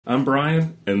I'm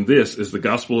Brian, and this is the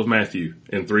Gospel of Matthew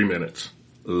in 3 minutes.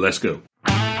 Let's go.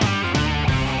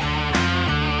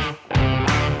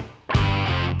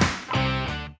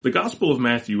 The Gospel of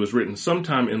Matthew was written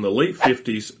sometime in the late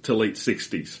 50s to late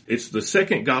 60s. It's the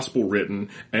second Gospel written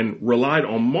and relied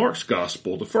on Mark's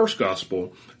Gospel, the first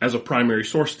Gospel, as a primary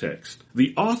source text.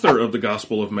 The author of the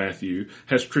Gospel of Matthew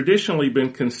has traditionally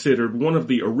been considered one of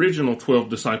the original 12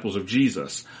 disciples of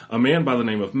Jesus, a man by the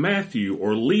name of Matthew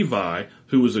or Levi,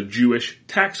 who was a Jewish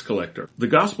tax collector. The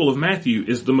Gospel of Matthew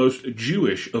is the most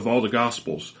Jewish of all the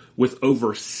Gospels, with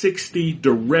over 60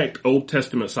 direct Old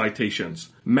Testament citations.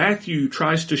 Matthew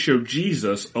tries to show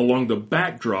Jesus along the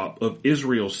backdrop of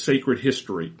Israel's sacred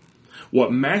history.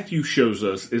 What Matthew shows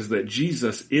us is that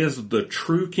Jesus is the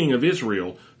true King of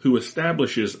Israel who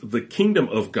establishes the kingdom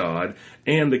of God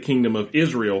and the kingdom of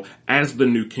Israel as the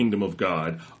new kingdom of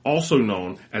God, also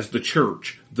known as the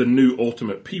church, the new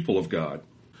ultimate people of God.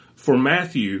 For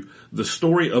Matthew, the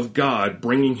story of God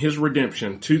bringing his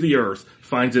redemption to the earth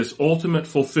finds its ultimate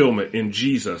fulfillment in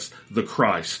Jesus, the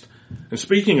Christ. And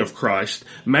speaking of Christ,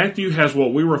 Matthew has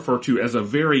what we refer to as a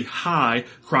very high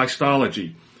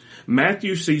Christology.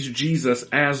 Matthew sees Jesus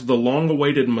as the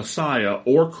long-awaited Messiah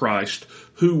or Christ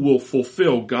who will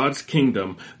fulfill God's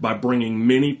kingdom by bringing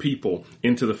many people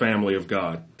into the family of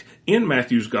God. In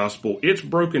Matthew's Gospel, it's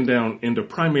broken down into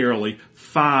primarily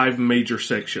 5 major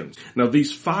sections. Now,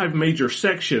 these 5 major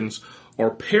sections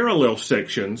are parallel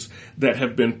sections that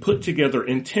have been put together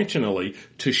intentionally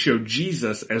to show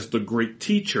Jesus as the great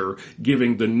teacher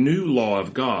giving the new law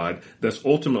of God that's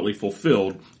ultimately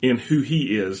fulfilled in who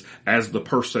he is as the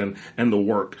person and the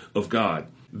work of God.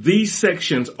 These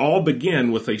sections all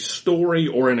begin with a story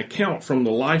or an account from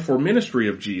the life or ministry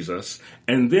of Jesus,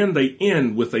 and then they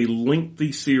end with a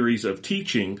lengthy series of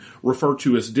teaching referred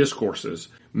to as discourses.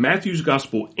 Matthew's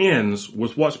Gospel ends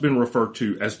with what's been referred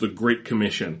to as the Great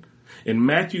Commission. In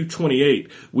Matthew 28,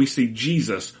 we see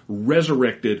Jesus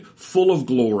resurrected, full of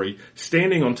glory,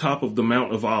 standing on top of the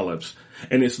Mount of Olives.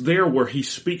 And it's there where he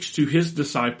speaks to his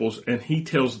disciples and he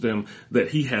tells them that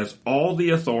he has all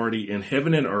the authority in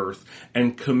heaven and earth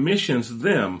and commissions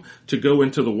them to go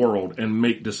into the world and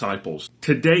make disciples.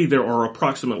 Today, there are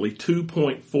approximately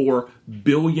 2.4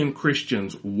 billion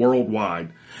Christians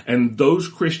worldwide. And those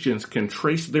Christians can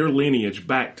trace their lineage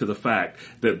back to the fact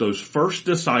that those first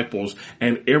disciples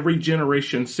and every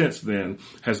generation since then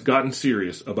has gotten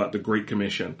serious about the Great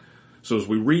Commission. So as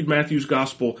we read Matthew's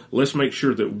Gospel, let's make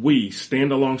sure that we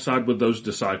stand alongside with those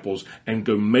disciples and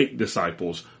go make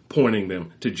disciples, pointing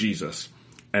them to Jesus.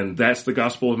 And that's the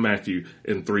Gospel of Matthew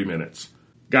in 3 minutes.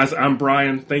 Guys, I'm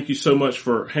Brian. Thank you so much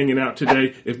for hanging out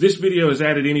today. If this video has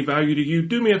added any value to you,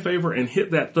 do me a favor and hit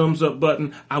that thumbs up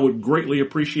button. I would greatly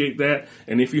appreciate that.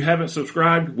 And if you haven't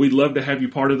subscribed, we'd love to have you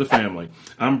part of the family.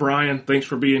 I'm Brian. Thanks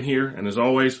for being here. And as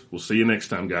always, we'll see you next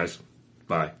time, guys.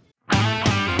 Bye.